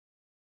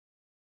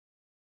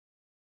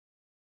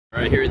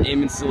Right here with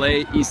Ayman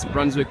Saleh, East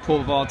Brunswick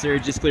pole vaulter,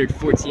 just cleared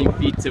 14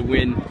 feet to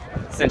win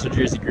Central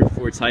Jersey Group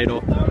 4 title.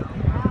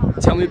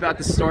 Tell me about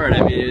the start.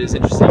 I mean, it was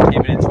interesting. You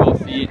came in at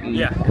 12 feet and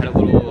had a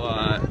little,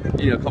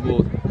 a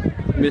couple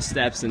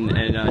missteps, and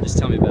just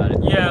tell me about it.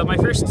 Yeah, my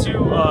first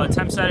two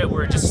attempts at it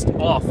were just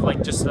off.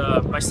 Like, just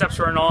my steps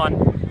weren't on.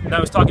 And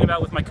I was talking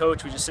about with my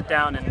coach. We just sit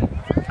down, and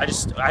I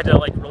had to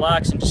like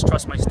relax and just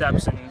trust my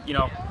steps. And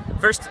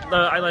first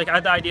I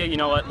had the idea,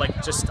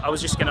 I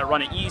was just gonna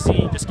run it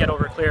easy, just get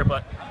over clear,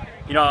 but.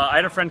 I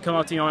had a friend come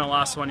up to me on the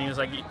last one. He was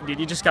like, "Dude,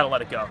 you just gotta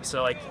let it go."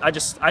 So like,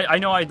 I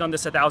know I've done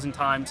this 1,000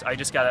 times. I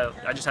just had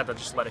to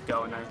just let it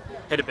go, and I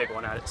hit a big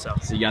one at it. So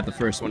you got the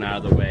first one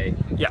out of the way.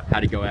 Yeah.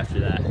 How'd it go after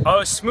that? Oh, it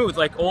was smooth.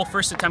 Like, all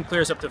first attempt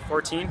clears up to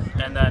 14,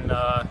 and then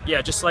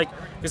just like,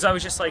 because I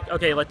was just like,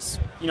 okay, let's,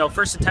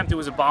 first attempt it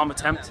was a bomb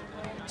attempt.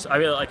 So I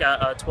really like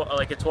at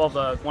 12,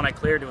 the one I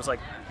cleared, it was like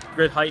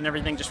good height and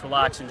everything. Just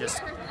relax and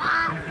just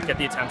get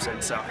the attempts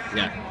in. So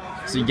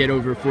yeah. So you get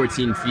over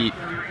 14 feet.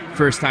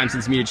 First time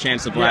since meet a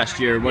championship last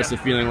year. What's the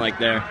feeling like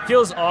there?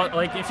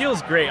 It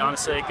feels great,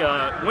 honestly.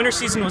 Like, winter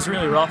season was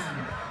really rough.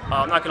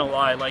 I'm not gonna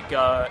lie. Like,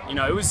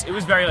 it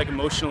was very like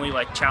emotionally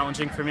like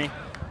challenging for me.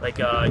 Like,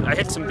 I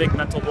hit some big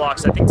mental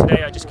blocks. I think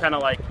today I just kind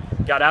of like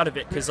got out of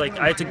it because like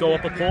I had to go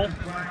up a pole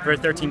for a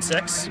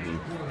 13.6,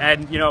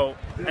 and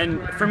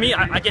and for me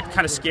I get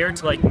kind of scared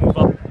to like move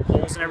up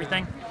poles and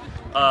everything.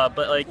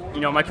 But like,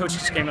 my coach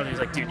just came up and he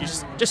was like, "Dude, you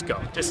just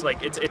go. Just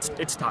like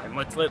it's time.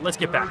 Let's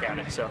get back at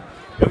it." So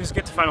it was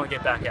good to finally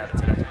get back at it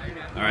today.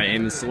 All right,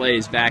 Ayman Saleh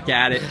is back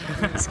at it.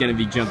 It's gonna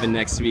be jumping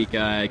next week,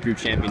 group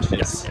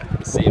championships. Yes,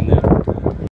 yeah. See him